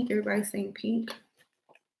said pink. Everybody's saying pink.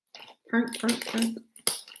 Pink, pink, pink.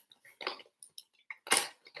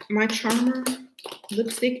 My Charmer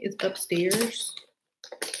lipstick is upstairs.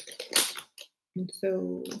 And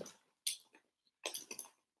so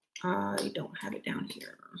I don't have it down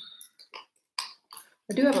here.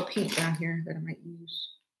 I do have a pink down here that I might use.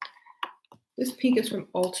 This pink is from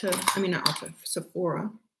not Ulta,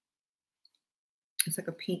 Sephora. It's like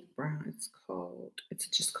a pink brown. It's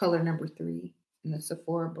just color number 3 in the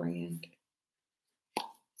Sephora brand.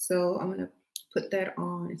 So I'm gonna put that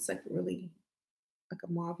on. It's like really like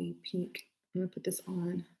a mauve pink. I'm gonna put this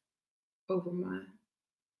on over my.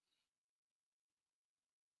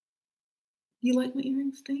 You like my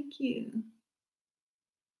earrings? Thank you.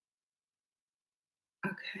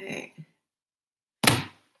 Okay.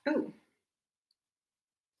 Oh.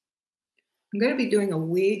 I'm gonna be doing a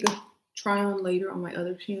wig try on later on my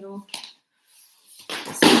other channel.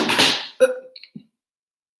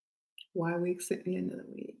 Why Wig sent me another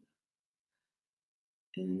wig.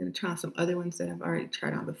 And I'm gonna try on some other ones that I've already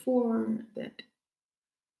tried on before that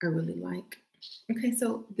I really like. Okay,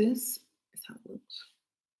 so this is how it looks.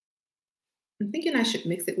 I'm thinking I should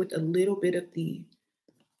mix it with a little bit of the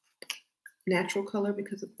natural color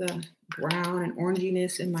because of the brown and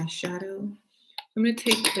oranginess in my shadow. I'm gonna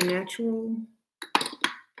take the natural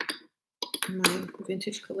in my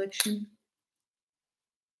vintage collection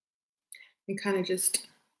and kind of just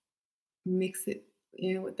mix it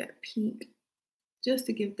in with that pink just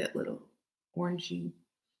to give that little orangey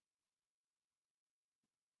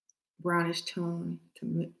brownish tone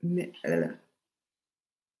to match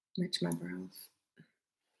my brows.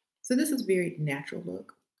 So this is very natural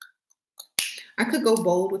look. I could go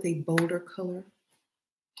bold with a bolder color.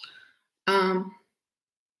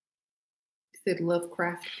 It said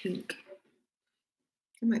Lovecraft pink.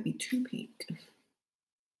 It might be too pink.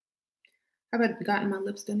 Have I gotten my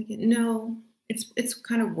lips done again? No, it's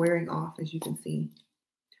kind of wearing off, as you can see.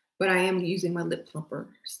 But I am using my lip plumper,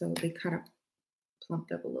 so they kind of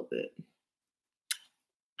plumped up a little bit.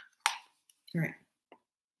 All right.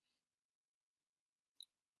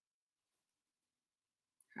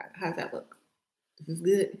 How's that look? This is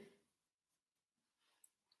good.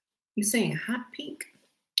 You saying hot pink?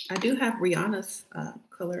 I do have Rihanna's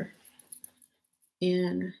color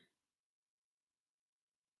in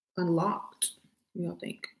Unlocked. What do y'all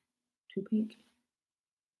think? Too pink?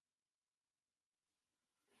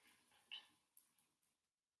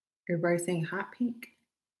 Everybody's saying hot pink.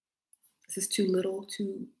 This is too little,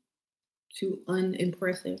 too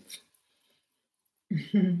unimpressive.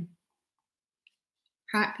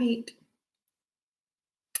 Hot pink.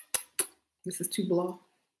 This is too blah.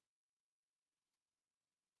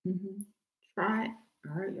 Try it.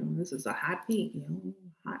 All right, y'all. This is a hot pink, y'all.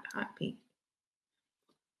 Hot pink.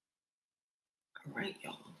 All right,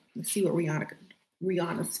 y'all. Let's see what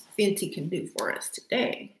Rihanna's Fenty can do for us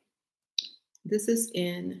today. This is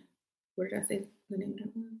in, where did I say the name of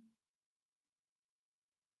that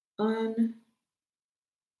one?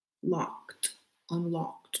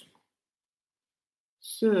 Unlocked.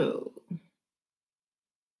 So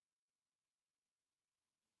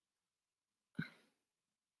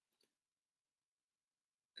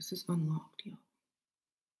this is Unlocked, y'all.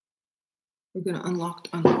 We're gonna Unlocked.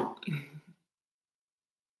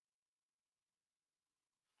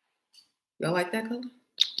 Y'all like that color?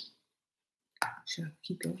 Should I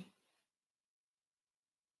keep going?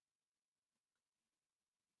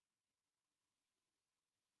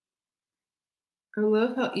 I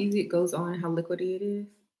love how easy it goes on and how liquidy it is.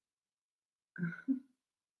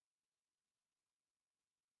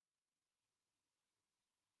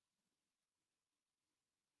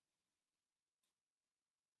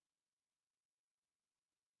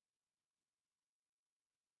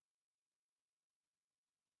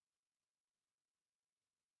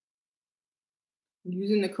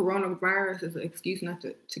 Using the coronavirus as an excuse not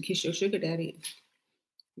to kiss your sugar daddy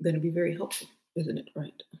is going to be very helpful, isn't it?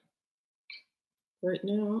 Right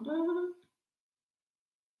now,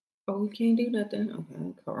 oh, we can't do nothing.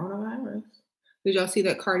 Okay, coronavirus. Did y'all see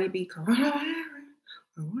that Cardi B coronavirus?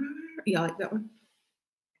 Coronavirus. Y'all like that one?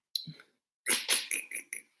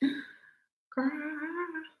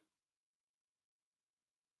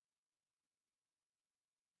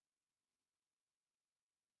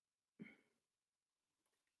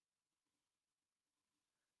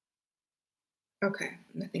 Okay,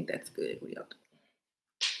 I think that's good. What y'all think?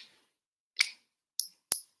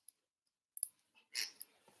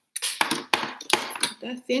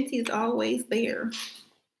 That Fenty is always there.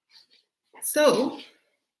 So,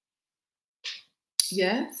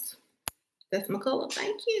 yes, that's my color.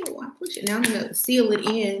 Thank you. I push it. Now I'm going to seal it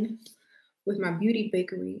in with my Beauty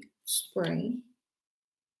Bakery spray.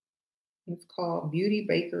 It's called Beauty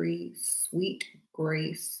Bakery Sweet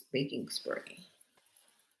Grace Baking Spray.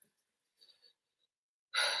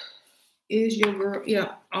 Is your girl?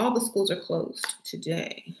 Yeah, all the schools are closed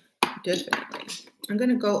today. Definitely. I'm going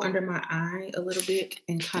to go under my eye a little bit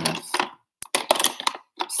and kind of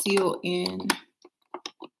seal in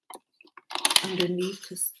underneath,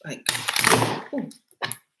 because like, oh,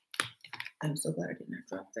 I'm so glad I did not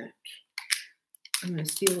drop that. I'm going to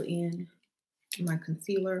seal in my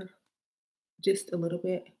concealer just a little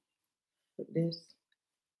bit with this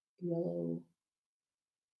yellow,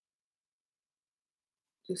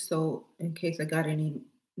 just so in case I got any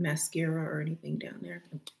mascara or anything down there, I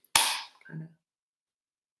can kind of,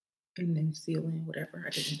 and then seal in whatever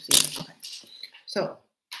I didn't seal. Okay. So,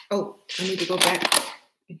 oh, I need to go back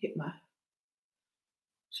and hit my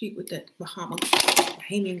cheek with that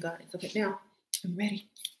Bahamian goddess. Okay, now I'm ready.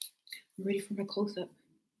 I'm ready for my close-up.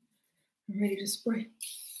 I'm ready to spray.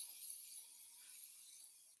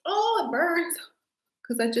 Oh, it burns.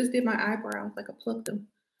 Because I just did my eyebrows, like I plucked them.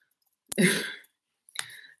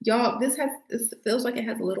 Y'all, this feels like it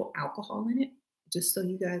has a little alcohol in it, just so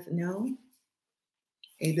you guys know.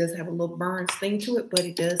 It does have a little burn sting to it, but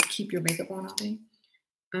it does keep your makeup on all day.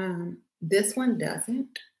 This one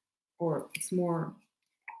doesn't, or it's more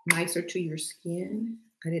nicer to your skin.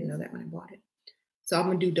 I didn't know that when I bought it. So I'm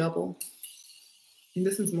going to do double. And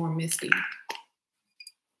this is more misty.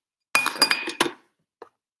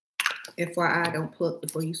 FYI, don't pluck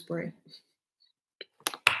before you spray.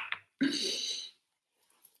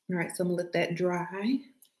 All right, so I'm going to let that dry.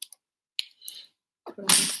 Put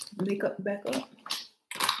my makeup back up.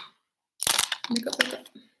 Makeup back up.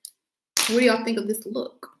 What do y'all think of this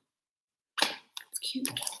look? It's cute.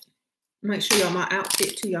 I might show y'all my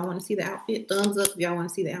outfit too. Y'all want to see the outfit? Thumbs up if y'all want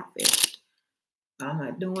to see the outfit. I'm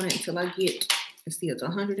not doing it until I get, let's see, it's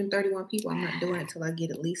 131 people. I'm not doing it until I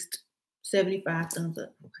get at least 75 thumbs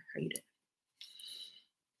up. Okay, how you doing?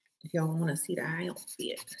 If y'all want to see the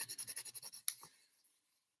outfit.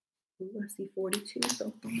 Ooh, I see 42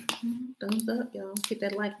 so far. Thumbs up, y'all. Hit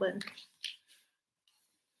that like button.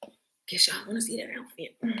 Guess y'all want to see that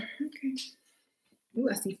outfit. Okay. Ooh,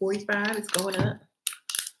 I see 45. It's going up.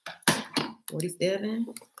 47.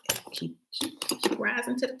 Keep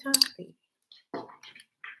rising to the top.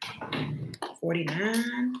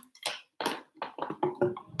 49.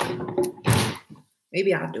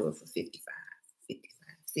 Maybe I'll do it for 55,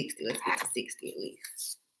 60. Let's get to 60 at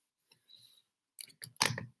least.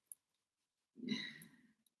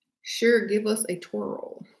 Sure, give us a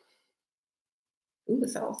twirl. Ooh,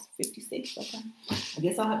 it's all 56. Okay. I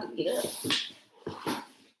guess I'll have to get up.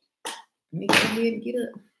 Let me go ahead and get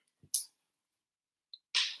up.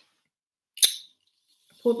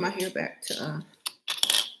 I pulled my hair back to,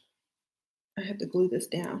 I have to glue this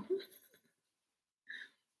down.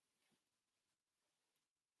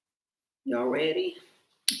 Y'all ready?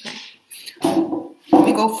 Okay. Let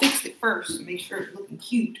me go fix it first. Make sure it's looking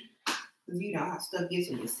cute. Because you know how stuff gets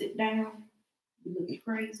when you sit down. You're looking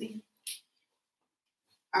crazy.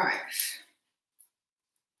 All right.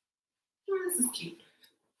 Oh, this is cute.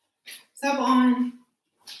 So I have on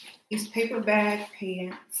these paper bag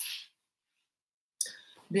pants.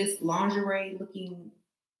 This lingerie looking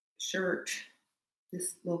shirt.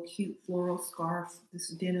 This little cute floral scarf. This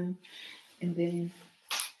denim. And then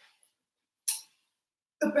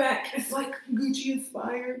the back is like Gucci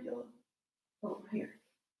inspired, y'all. Oh, here.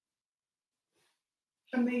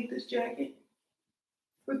 I made this jacket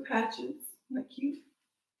with patches. Isn't that cute?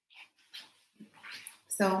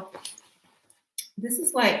 So this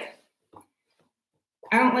is like,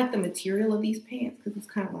 I don't like the material of these pants because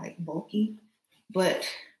it's kind of like bulky, but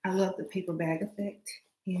I love the paper bag effect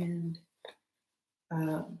and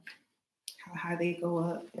how high they go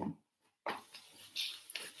up and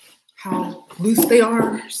how loose they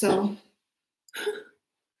are. So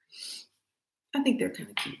I think they're kind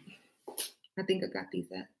of cute. I think I got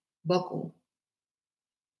these at Buckle.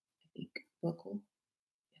 I think Buckle.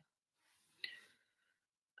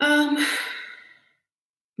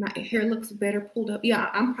 My hair looks better pulled up. Yeah,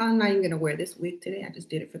 I'm probably not even gonna wear this wig today. I just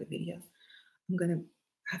did it for the video. I'm gonna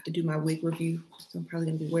have to do my wig review, so I'm probably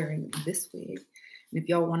gonna be wearing this wig. And if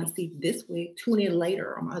y'all want to see this wig, tune in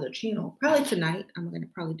later on my other channel. Probably tonight. I'm gonna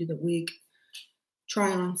probably do the wig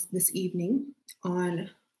try-ons this evening on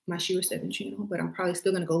my Shira 7 channel, but I'm probably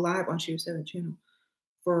still gonna go live on Shira 7 channel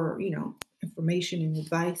for, you know, information and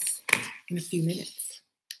advice in a few minutes.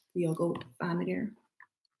 Y'all go find me there.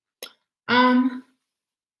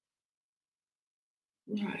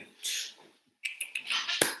 Right.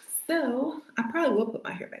 So I probably will put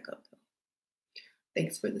my hair back up though.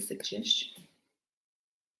 Thanks for the suggestion.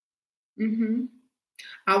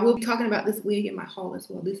 I will be talking about this wig in my haul as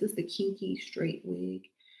well. This is the Kinky Straight wig.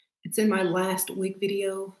 It's in my last wig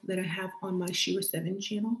video that I have on my Shira 7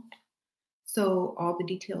 channel. So all the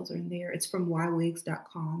details are in there. It's from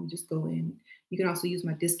ywigs.com. Just go in. You can also use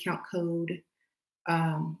my discount code,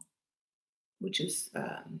 which is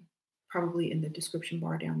probably in the description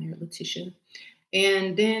bar down there, Letitia.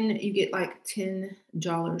 And then you get like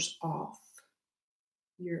 $10 off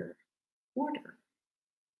your order.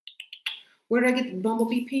 Where did I get the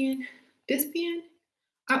Bumblebee pen? This pen?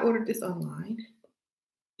 I ordered this online.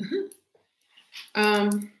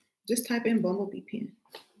 Just type in Bumblebee pen.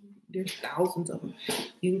 There's thousands of them.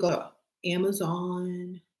 You can go to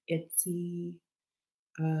Amazon, Etsy,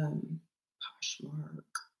 Poshmark,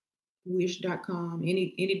 Wish.com,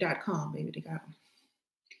 any.com, baby, they got them.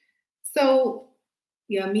 So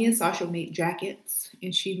yeah, me and Sasha made jackets,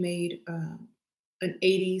 and she made an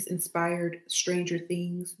 80s inspired Stranger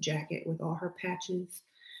Things jacket with all her patches.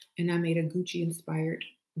 And I made a Gucci inspired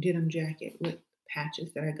denim jacket with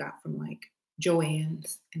patches that I got from like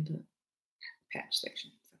Joann's in the patch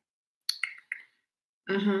section.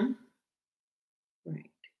 Right.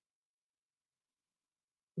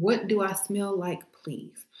 What do I smell like,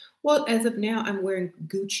 please? Well, as of now, I'm wearing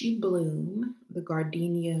Gucci Bloom, the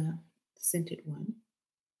gardenia scented one.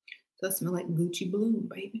 So I smell like Gucci Bloom,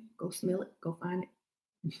 baby. Go smell it. Go find it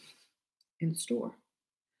in the store.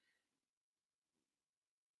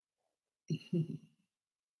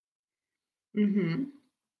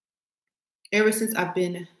 Ever since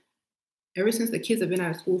the kids have been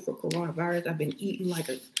out of school for coronavirus, I've been eating like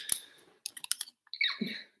a.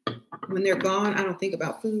 When they're gone, I don't think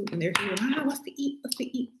about food. When they're here, what's to eat? What's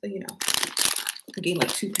to eat? So, you know, I gained like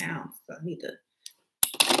 2 pounds. So I need to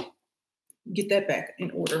get that back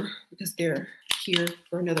in order because they're here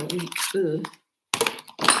for another week. Ugh.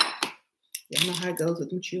 Yeah, I know how it goes with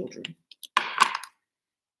them children.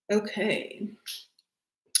 Okay.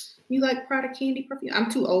 You like Prada candy perfume?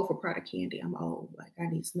 I'm too old for Prada candy. I'm old. Like I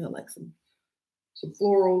need to smell like some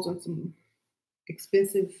florals and some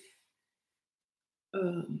expensive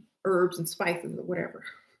herbs and spices or whatever.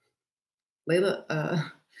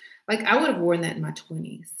 Layla, like I would have worn that in my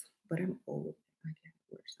 20s, but I'm old. I gotta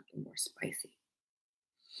wear something more spicy.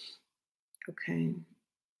 Okay.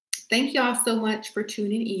 Thank y'all so much for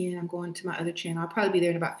tuning in. I'm going to my other channel. I'll probably be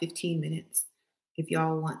there in about 15 minutes. If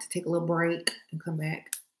y'all want to take a little break and come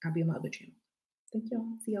back, I'll be on my other channel. Thank y'all.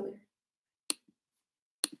 See y'all later.